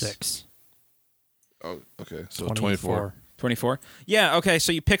 6. 6. Oh, okay. So 24. 24. Yeah, okay,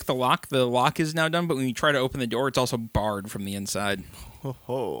 so you pick the lock. The lock is now done, but when you try to open the door, it's also barred from the inside. Ho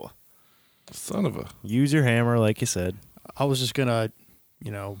ho. Son of a. Use your hammer, like you said. I was just gonna,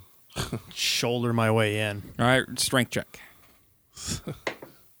 shoulder my way in. All right, strength check.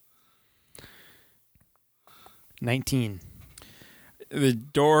 19. The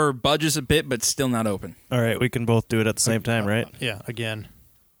door budges a bit, but still not open. All right, we can both do it at the same time, right? Yeah, again.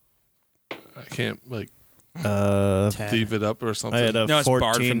 I can't like 10. thieve it up or something. I had a No, it's 14.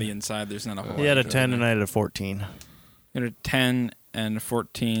 barred from the inside. There's not a hole. He had a 10 and I had a 14. You had a 10 and a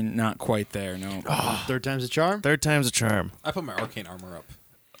 14. Not quite there, no. Third time's a charm. Third time's a charm. I put my arcane armor up.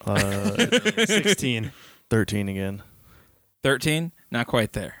 16. 13 again. 13? Not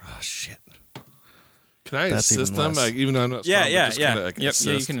quite there. Oh shit. Can I That's assist even them? less. Like, even though I'm not Yeah, strong, yeah, just yeah. kinda, like, Yep, yeah,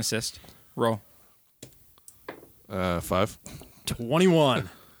 you assist? can assist. Roll. 5. 21.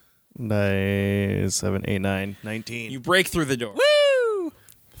 9, 7, 8, 9, 19. You break through the door.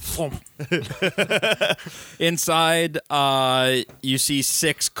 Thump. Inside, you see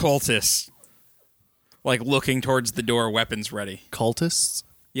 6 cultists, like looking towards the door, weapons ready. Cultists?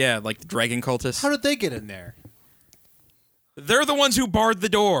 Yeah, like the dragon cultists. How did they get in there? They're the ones who barred the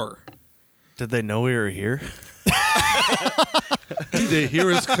door. Did they know we were here? They hear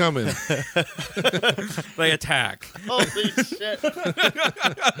us coming. They attack. Holy shit.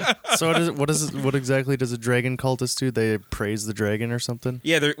 So what exactly does a dragon cultist do? They praise the dragon or something?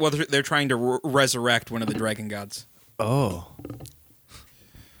 Yeah, they're trying to resurrect one of the dragon gods. Oh.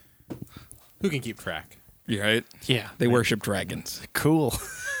 Who can keep track? You right? Yeah. They worship dragons. Cool.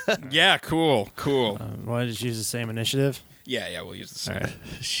 Yeah, cool. Why did you use the same initiative? Yeah, we'll use the same.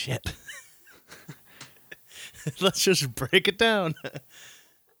 Shit. Let's just break it down.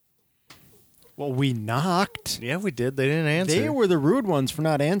 Well, we knocked. Yeah, we did. They didn't answer. They were the rude ones for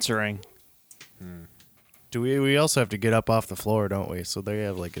not answering. Do we also have to get up off the floor, don't we? So they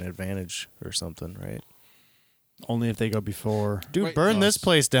have like an advantage or something, right? Only if they go before. Dude, Wait, burn no. this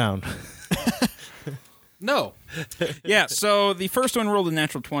place down. No. Yeah, so the first one rolled a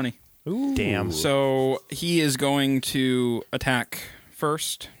natural 20. Damn. So he is going to attack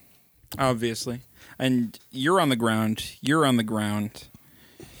first. obviously. And you're on the ground. You're on the ground.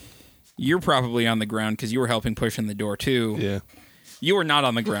 You're probably on the ground because you were helping push in the door, too. Yeah. You were not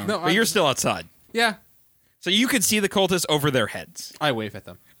on the ground, No, but you're still outside. Yeah. So you could see the cultists over their heads. I wave at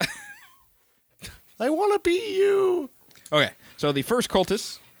them. I want to be you. Okay, so the first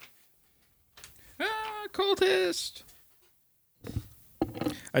cultist. Cultist!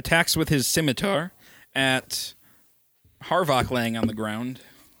 Attacks with his scimitar at Harvok laying on the ground.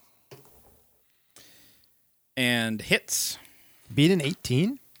 And hits. Beat an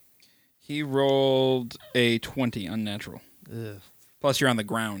 18? He rolled a 20 unnatural. Ugh. Plus, you're on the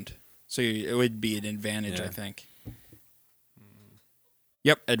ground. So it would be an advantage, I Yeah. think.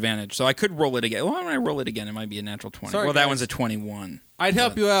 Yep, advantage. So I could roll it again. Well, when I roll it again, it might be a natural 20. Sorry, well, that guys. one's a 21. I'd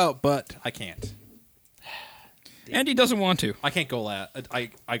help you out, but I can't. And he doesn't want to. I can't go last.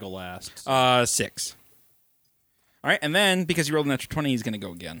 I go last. 6. All right, and then, because he rolled a natural 20, he's going to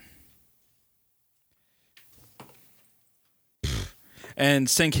go again. And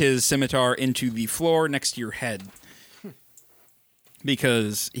sink his scimitar into the floor next to your head.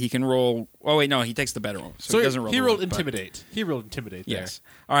 Because he can roll... Oh, wait, no, he takes the better roll. So he doesn't roll he the rolled one, but- intimidate. He rolled intimidate there. Yes.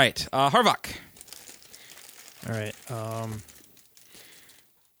 All right, Harvok. All right.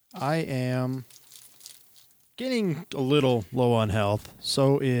 I am getting a little low on health.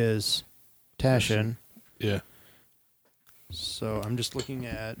 So is Tashin. Yeah. So I'm just looking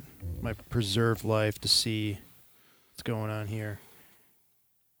at my preserved life to see what's going on here.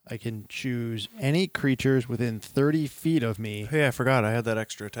 I can choose any creatures within 30 feet of me. Hey, I forgot. I had that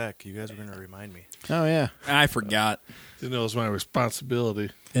extra attack. You guys were going to remind me. Oh, yeah. I forgot. Didn't know it was my responsibility.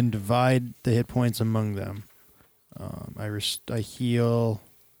 And divide the hit points among them. I heal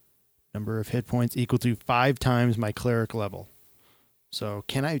number of hit points equal to 5 times my cleric level. So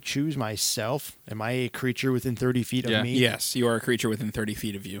can I choose myself? Am I a creature within 30 feet Yeah. of me? Yes, you are a creature within 30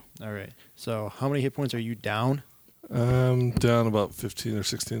 feet of you. All right. So how many hit points are you down? I'm down about 15 or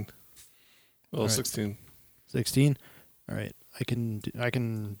 16. Well, Right. 16. 16. All right. I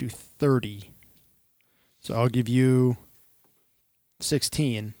can do 30. So I'll give you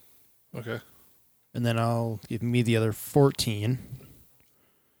 16, Okay. and then I'll give me the other 14.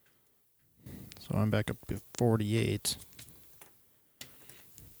 So I'm back up to 48.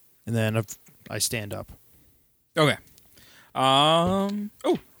 And then I stand up. Okay.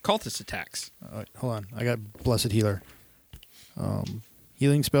 Cultist attacks. Hold on. I got Blessed Healer.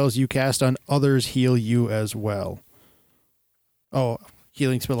 Healing spells you cast on others heal you as well. Oh,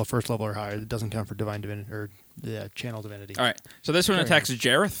 healing spell of first level or higher. It doesn't count for divine divinity or channel divinity. All right. So this one Carry attacks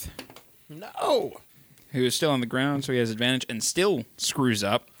Jareth, No. who is still on the ground, so he has advantage and still screws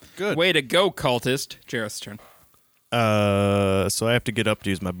up. Good. Way to go, cultist. Jareth's turn. So I have to get up to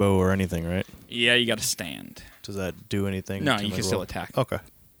use my bow or anything, right? Yeah, you got to stand. Does that do anything? No, to you my can still roll? attack. Okay.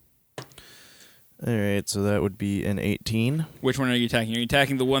 All right, so that would be an 18. Which one are you attacking? Are you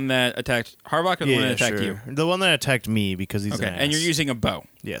attacking the one that attacked Harvok or the one that attacked you? The one that attacked me because he's Okay, an ass. and you're using a bow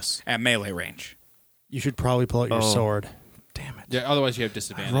Yes. at melee range. You should probably pull out your Oh. sword. Damn it. Yeah. Otherwise, you have I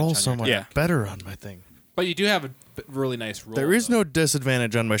disadvantage. roll on so your- much Yeah. better on my thing. But you do have a really nice roll. There is though. no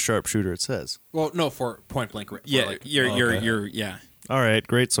disadvantage on my sharpshooter, it says. Well, no, for point blank. For Yeah, like, you're yeah. All right,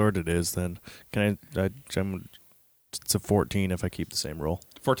 great sword it is then. Can it's a 14 if I keep the same roll.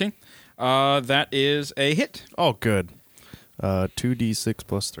 14. That is a hit. Oh, good. 2d6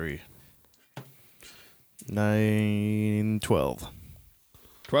 plus 3. 9, 12.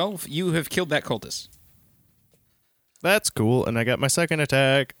 12. You have killed that cultist. That's cool, and I got my second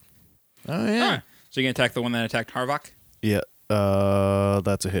attack. Oh, yeah. All right. So you can attack the one that attacked Harvok. Yeah,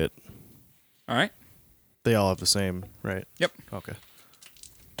 that's a hit. All right. They all have the same, right? Yep. Okay.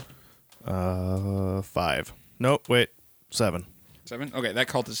 5. Nope, wait. 7. 7. Okay, that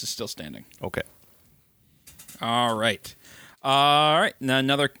cultist is still standing. Okay. All right. All right. Now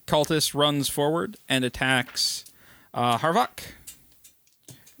another cultist runs forward and attacks Harvok,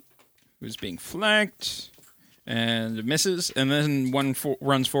 who's being flanked and misses. And then one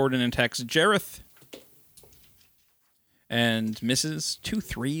runs forward and attacks Jareth and misses. 2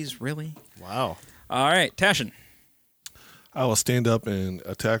 3s, really? Wow. All right. Tashin. I will stand up and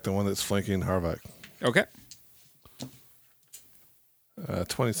attack the one that's flanking Harvok. Okay.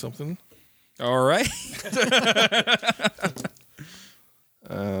 20 something. All right.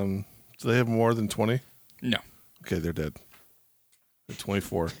 Do they have more than 20? No. Okay, they're dead. They're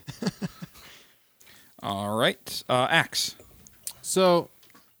 24. All right. Axe. So,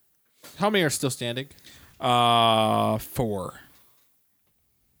 how many are still standing? 4.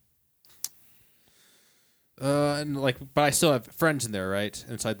 And but I still have friends in there, right?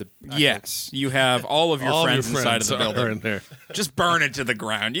 Inside the Yes, you have all of your All friends your inside friends of the are building. in there. Just burn it to the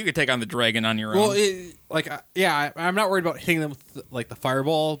ground. You could take on the dragon on your Well, own. I'm not worried about hitting them with the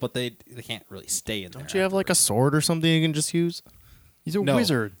fireball, but they can't really stay in there. Don't you have like a sword or something you can just use? He's a No.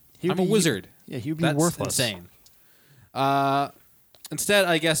 wizard. I'm a wizard. Yeah, he would be That's worthless. insane. Instead,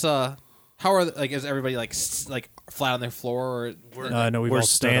 I guess. How are is everybody flat on their floor? Or, No, we've We're all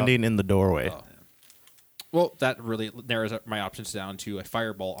stood up. standing in the doorway. Oh. Well, that really narrows up my options down to a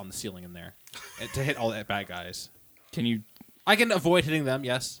fireball on the ceiling in there to hit all the bad guys. Can you? I can avoid hitting them.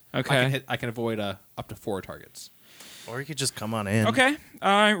 Yes. Okay. I can avoid up to 4 targets. Or you could just come on in. Okay. All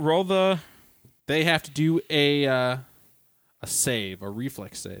right. Roll the. They have to do a save, a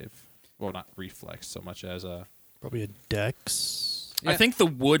reflex save. Well, not reflex so much as a. Probably a dex. I think the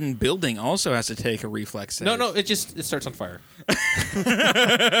wooden building also has to take a reflex save. No, it starts on fire.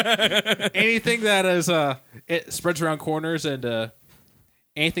 Anything that is it spreads around corners and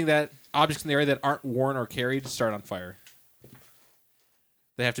anything that objects in the area that aren't worn or carried start on fire.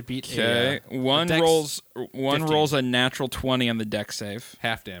 They have to beat Okay. One dex rolls 15. a natural 20 on the dex save.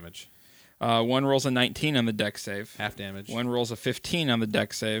 half damage. One rolls a 19 on the dex save. Half damage. One rolls a 15 on the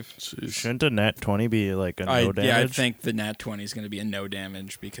dex save. Shouldn't a nat 20 be like a no damage? Yeah, I think the nat 20 is going to be a no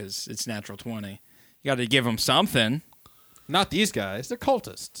damage because it's natural 20. You got to give him something. Not these guys. They're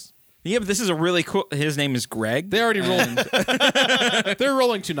cultists. Yeah, but this is a really cool. His name is Greg. They already rolled. They're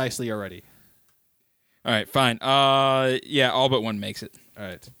rolling too nicely already. All right, fine. Yeah, all but one makes it. All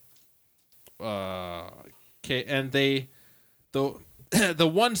right. Okay, and the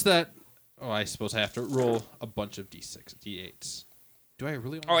ones that I suppose I have to roll a bunch of d6, d8s. Do I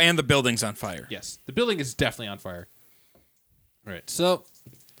really? Oh, and the building's on fire. Yes, the building is definitely on fire. All right, so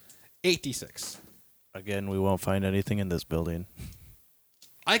 8d6. Again, we won't find anything in this building.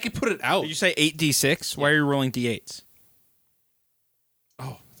 I could put it out. Did you say 8d6? Why are you rolling d8s?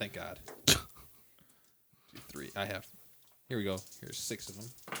 Oh, thank God. 2, 3. I have. Here we go. Here's 6 of them.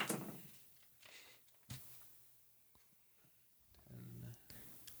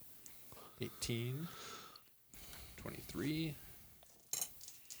 18, 23.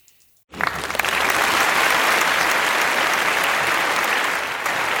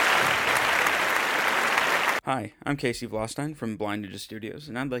 Hi, I'm Casey Vlostein from Blind Ninja Studios,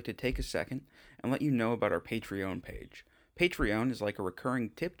 and I'd like to take a second and let you know about our Patreon page. Patreon is like a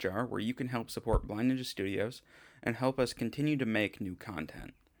recurring tip jar where you can help support Blind Ninja Studios and help us continue to make new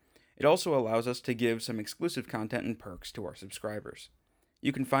content. It also allows us to give some exclusive content and perks to our subscribers.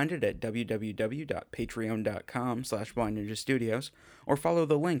 You can find it at www.patreon.com/blindninjastudios or follow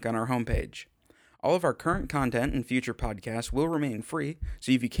the link on our homepage. All of our current content and future podcasts will remain free,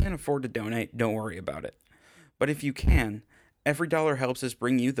 so if you can't afford to donate, don't worry about it. But if you can, every dollar helps us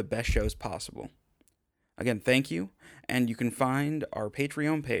bring you the best shows possible. Again, thank you, and you can find our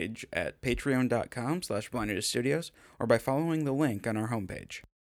Patreon page at patreon.com/blindninjastudios or by following the link on our homepage.